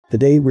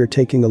Today we're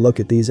taking a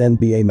look at these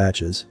NBA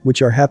matches,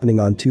 which are happening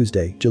on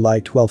Tuesday, July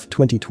 12,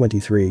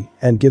 2023,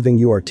 and giving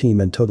you our team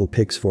and total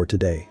picks for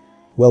today.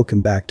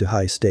 Welcome back to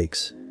High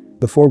Stakes.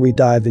 Before we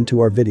dive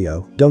into our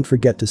video, don't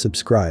forget to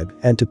subscribe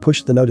and to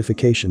push the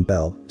notification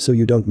bell so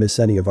you don't miss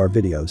any of our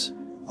videos.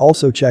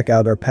 Also check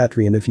out our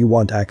Patreon if you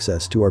want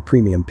access to our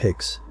premium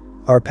picks.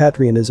 Our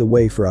Patreon is a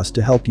way for us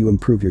to help you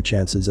improve your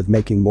chances of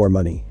making more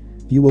money.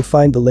 You will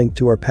find the link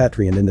to our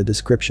Patreon in the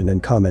description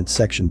and comments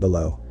section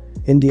below.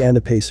 Indiana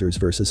Pacers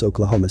vs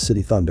Oklahoma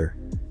City Thunder.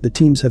 The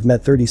teams have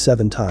met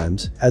 37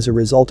 times, as a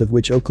result of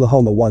which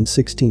Oklahoma won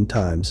 16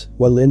 times,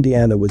 while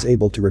Indiana was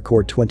able to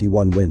record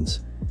 21 wins.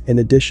 In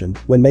addition,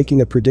 when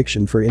making a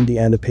prediction for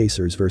Indiana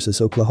Pacers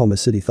vs Oklahoma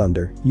City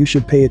Thunder, you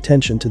should pay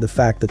attention to the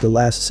fact that the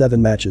last 7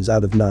 matches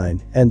out of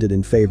 9 ended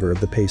in favor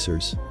of the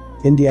Pacers.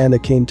 Indiana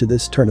came to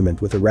this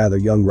tournament with a rather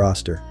young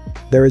roster.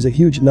 There is a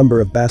huge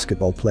number of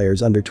basketball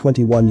players under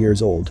 21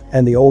 years old,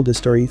 and the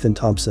oldest are Ethan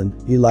Thompson,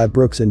 Eli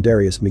Brooks and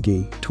Darius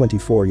McGee,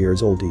 24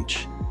 years old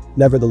each.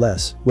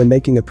 Nevertheless, when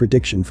making a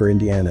prediction for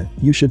Indiana,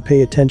 you should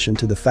pay attention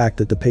to the fact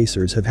that the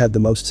Pacers have had the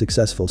most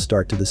successful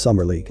start to the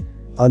Summer League.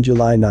 On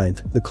July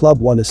 9th, the club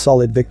won a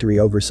solid victory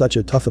over such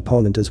a tough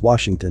opponent as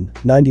Washington,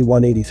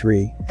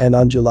 91-83, and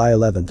on July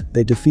 11th,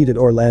 they defeated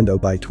Orlando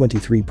by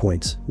 23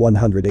 points,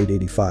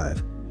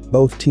 108-85.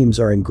 Both teams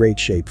are in great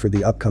shape for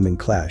the upcoming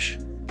clash.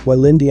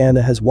 While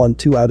Indiana has won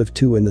 2 out of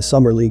 2 in the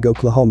Summer League,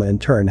 Oklahoma in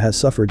turn has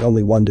suffered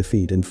only 1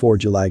 defeat in 4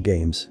 July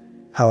games.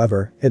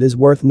 However, it is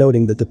worth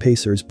noting that the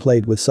Pacers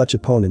played with such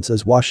opponents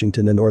as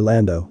Washington and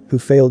Orlando, who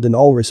failed in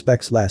all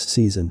respects last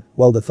season,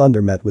 while the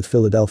Thunder met with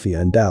Philadelphia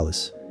and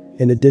Dallas.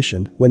 In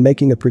addition, when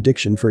making a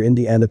prediction for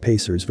Indiana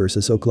Pacers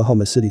vs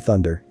Oklahoma City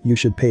Thunder, you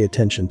should pay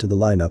attention to the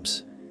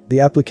lineups.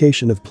 The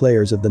application of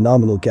players of the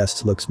nominal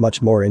guests looks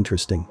much more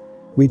interesting.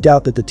 We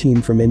doubt that the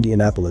team from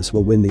Indianapolis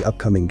will win the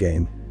upcoming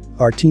game.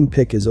 Our team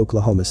pick is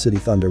Oklahoma City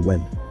Thunder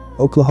win.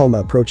 Oklahoma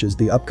approaches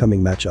the upcoming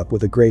matchup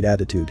with a great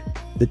attitude.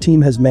 The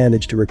team has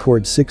managed to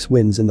record 6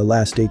 wins in the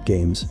last 8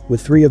 games,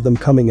 with 3 of them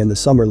coming in the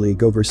Summer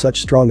League over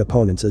such strong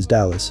opponents as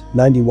Dallas,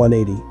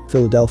 91-80,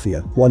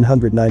 Philadelphia,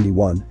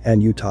 191,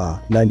 and Utah,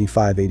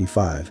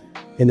 95-85.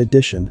 In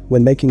addition,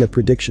 when making a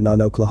prediction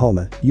on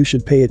Oklahoma, you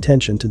should pay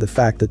attention to the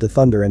fact that the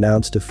Thunder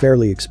announced a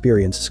fairly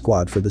experienced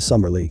squad for the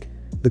Summer League.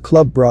 The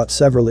club brought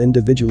several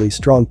individually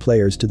strong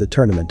players to the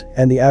tournament,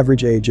 and the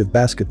average age of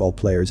basketball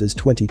players is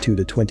 22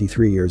 to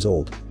 23 years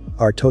old.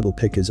 Our total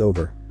pick is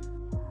over.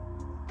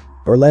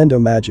 Orlando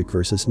Magic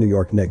vs New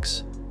York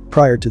Knicks.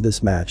 Prior to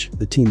this match,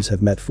 the teams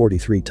have met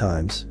 43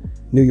 times.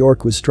 New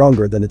York was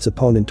stronger than its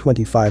opponent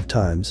 25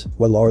 times,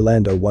 while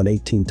Orlando won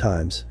 18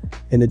 times.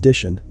 In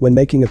addition, when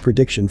making a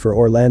prediction for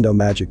Orlando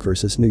Magic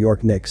vs New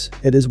York Knicks,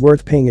 it is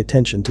worth paying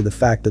attention to the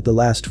fact that the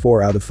last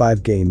 4 out of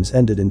 5 games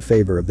ended in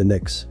favor of the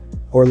Knicks.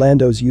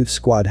 Orlando's youth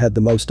squad had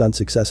the most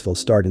unsuccessful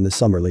start in the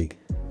Summer League.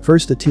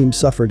 First, the team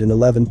suffered an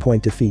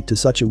 11-point defeat to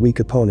such a weak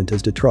opponent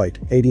as Detroit,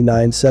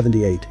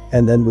 89-78,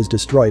 and then was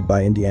destroyed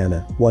by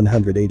Indiana,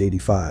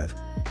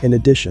 108-85. In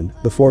addition,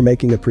 before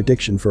making a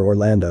prediction for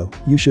Orlando,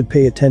 you should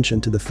pay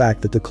attention to the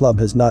fact that the club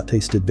has not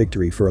tasted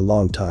victory for a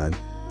long time.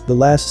 The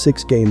last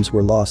 6 games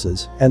were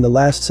losses, and the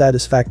last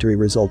satisfactory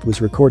result was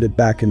recorded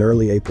back in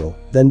early April.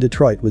 Then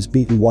Detroit was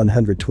beaten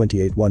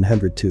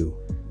 128-102.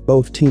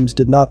 Both teams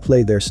did not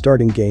play their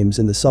starting games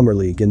in the Summer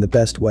League in the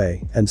best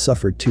way and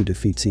suffered 2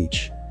 defeats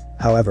each.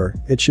 However,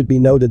 it should be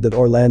noted that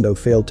Orlando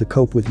failed to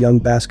cope with young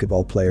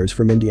basketball players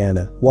from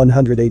Indiana,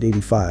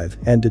 108-85,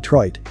 and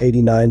Detroit,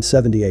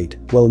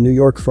 89-78, while New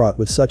York fought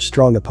with such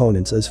strong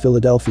opponents as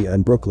Philadelphia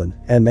and Brooklyn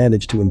and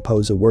managed to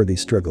impose a worthy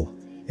struggle.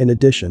 In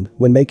addition,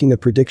 when making a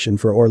prediction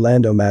for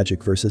Orlando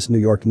Magic vs New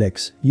York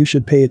Knicks, you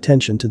should pay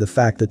attention to the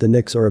fact that the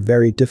Knicks are a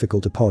very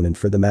difficult opponent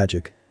for the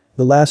Magic.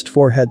 The last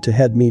 4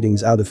 head-to-head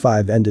meetings out of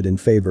 5 ended in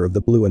favor of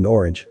the blue and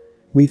orange.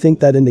 We think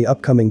that in the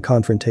upcoming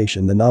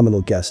confrontation the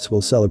nominal guests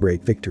will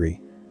celebrate victory.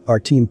 Our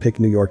team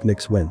pick New York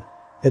Knicks win.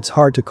 It's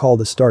hard to call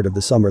the start of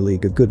the Summer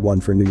League a good one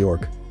for New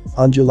York.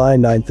 On July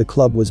 9th the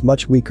club was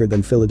much weaker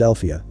than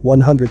Philadelphia,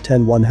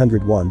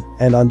 110-101,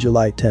 and on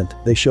July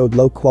 10th they showed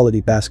low-quality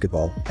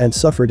basketball and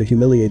suffered a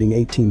humiliating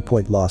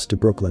 18-point loss to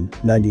Brooklyn,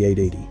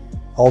 98-80.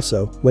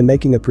 Also, when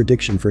making a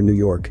prediction for New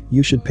York,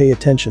 you should pay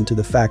attention to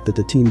the fact that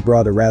the team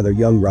brought a rather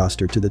young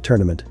roster to the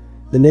tournament.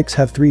 The Knicks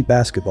have 3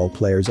 basketball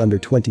players under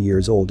 20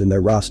 years old in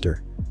their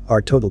roster.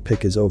 Our total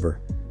pick is over.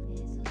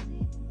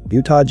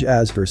 Utah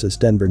Jazz vs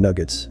Denver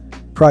Nuggets.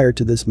 Prior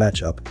to this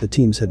matchup, the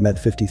teams had met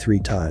 53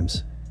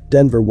 times.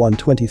 Denver won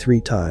 23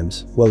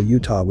 times, while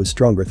Utah was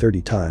stronger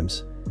 30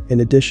 times.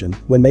 In addition,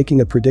 when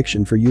making a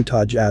prediction for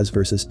Utah Jazz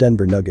vs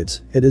Denver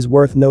Nuggets, it is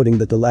worth noting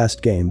that the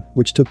last game,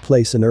 which took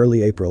place in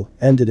early April,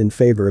 ended in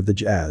favor of the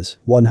Jazz,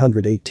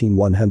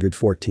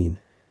 118-114.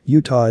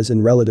 Utah is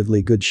in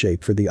relatively good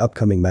shape for the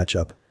upcoming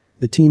matchup.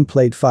 The team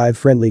played 5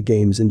 friendly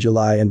games in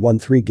July and won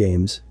 3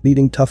 games,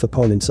 beating tough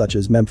opponents such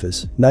as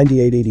Memphis,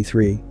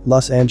 98-83,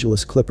 Los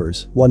Angeles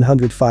Clippers,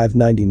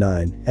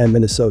 105-99, and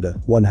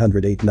Minnesota,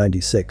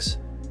 108-96.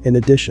 In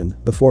addition,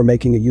 before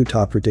making a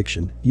Utah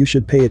prediction, you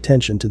should pay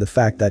attention to the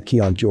fact that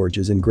Keon George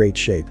is in great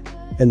shape.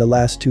 In the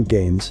last 2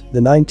 games, the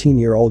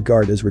 19-year-old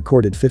guard has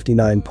recorded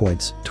 59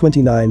 points,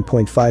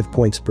 29.5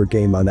 points per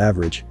game on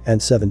average,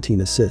 and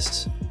 17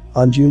 assists.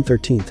 On June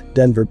 13,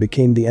 Denver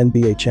became the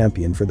NBA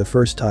champion for the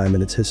first time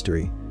in its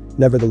history.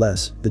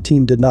 Nevertheless, the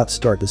team did not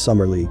start the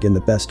summer league in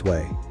the best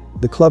way.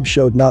 The club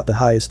showed not the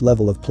highest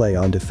level of play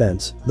on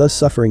defense, thus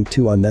suffering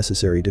 2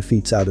 unnecessary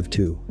defeats out of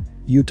 2.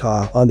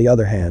 Utah, on the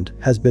other hand,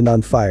 has been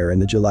on fire in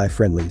the July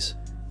friendlies.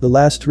 The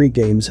last 3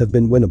 games have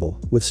been winnable,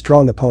 with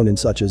strong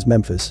opponents such as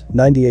Memphis,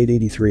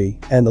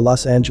 98-83, and the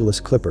Los Angeles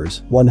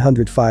Clippers,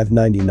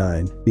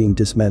 105-99, being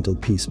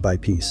dismantled piece by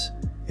piece.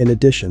 In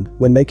addition,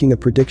 when making a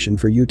prediction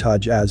for Utah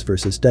Jazz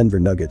versus Denver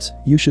Nuggets,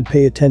 you should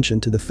pay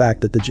attention to the fact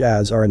that the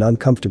Jazz are an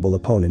uncomfortable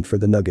opponent for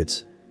the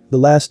Nuggets. The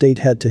last 8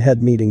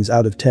 head-to-head meetings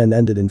out of 10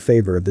 ended in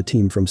favor of the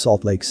team from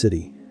Salt Lake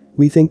City.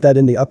 We think that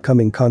in the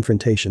upcoming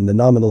confrontation the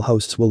nominal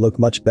hosts will look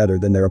much better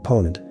than their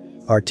opponent.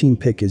 Our team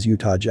pick is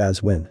Utah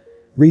Jazz win.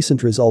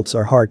 Recent results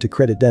are hard to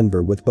credit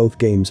Denver with both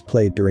games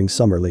played during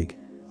Summer League.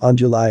 On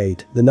July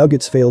 8, the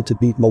Nuggets failed to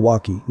beat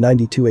Milwaukee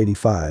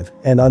 92-85,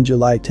 and on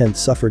July 10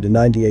 suffered a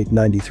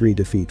 98-93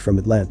 defeat from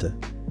Atlanta.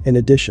 In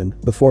addition,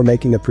 before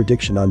making a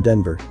prediction on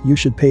Denver, you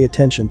should pay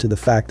attention to the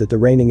fact that the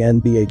reigning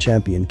NBA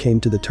champion came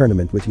to the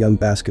tournament with young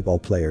basketball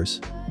players.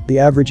 The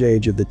average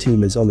age of the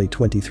team is only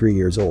 23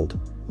 years old.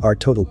 Our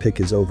total pick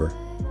is over.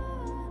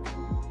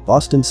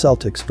 Boston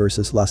Celtics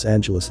vs Los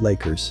Angeles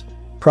Lakers.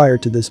 Prior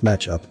to this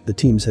matchup, the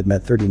teams had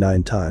met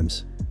 39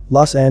 times.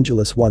 Los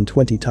Angeles won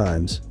 20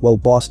 times, while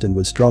Boston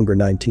was stronger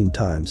 19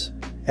 times.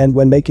 And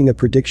when making a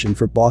prediction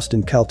for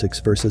Boston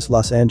Celtics vs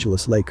Los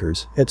Angeles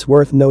Lakers, it's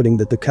worth noting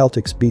that the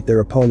Celtics beat their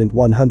opponent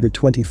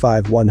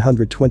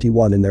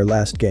 125-121 in their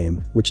last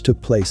game, which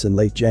took place in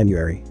late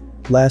January.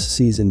 Last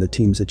season the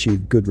teams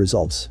achieved good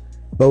results.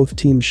 Both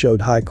teams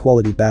showed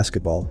high-quality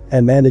basketball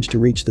and managed to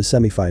reach the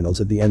semifinals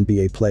of the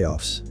NBA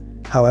playoffs.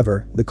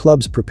 However, the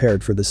clubs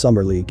prepared for the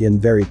Summer League in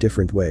very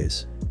different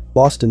ways.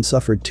 Boston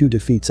suffered 2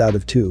 defeats out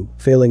of 2,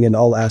 failing in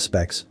all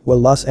aspects, while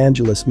Los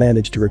Angeles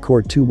managed to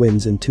record 2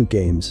 wins in 2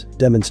 games,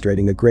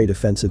 demonstrating a great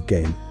offensive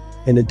game.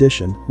 In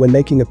addition, when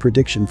making a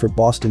prediction for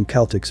Boston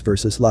Celtics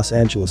vs Los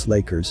Angeles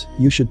Lakers,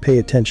 you should pay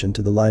attention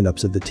to the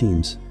lineups of the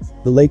teams.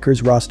 The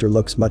Lakers roster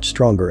looks much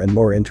stronger and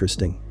more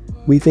interesting.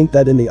 We think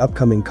that in the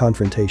upcoming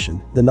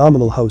confrontation, the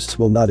nominal hosts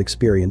will not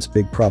experience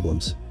big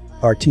problems.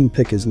 Our team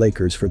pick is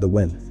Lakers for the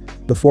win.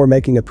 Before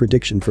making a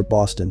prediction for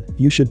Boston,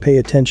 you should pay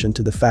attention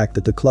to the fact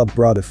that the club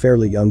brought a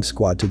fairly young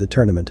squad to the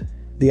tournament.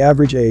 The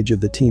average age of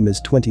the team is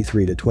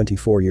 23 to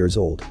 24 years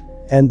old.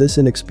 And this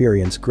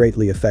inexperience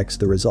greatly affects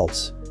the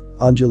results.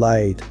 On July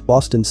 8,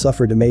 Boston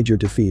suffered a major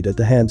defeat at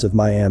the hands of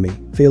Miami,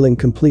 failing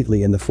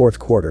completely in the fourth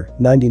quarter,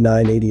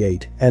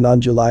 99-88, and on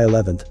July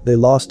 11, they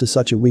lost to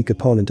such a weak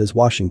opponent as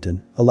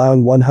Washington,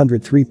 allowing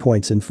 103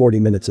 points in 40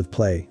 minutes of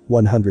play,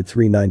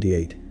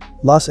 103-98.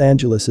 Los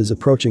Angeles is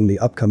approaching the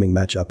upcoming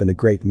matchup in a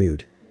great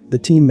mood. The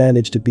team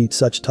managed to beat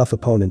such tough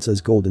opponents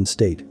as Golden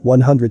State,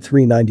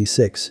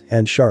 103-96,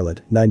 and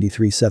Charlotte,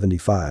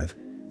 93-75.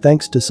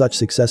 Thanks to such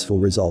successful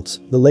results,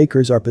 the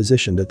Lakers are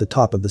positioned at the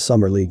top of the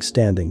Summer League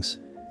standings.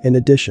 In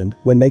addition,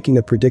 when making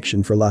a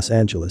prediction for Los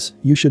Angeles,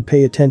 you should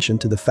pay attention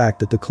to the fact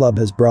that the club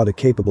has brought a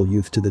capable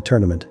youth to the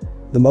tournament.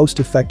 The most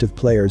effective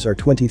players are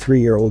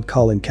 23-year-old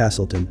Colin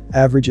Castleton,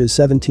 averages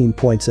 17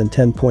 points and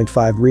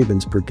 10.5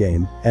 rebounds per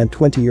game, and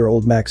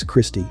 20-year-old Max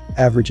Christie,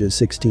 averages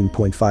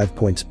 16.5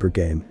 points per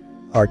game.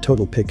 Our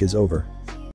total pick is over.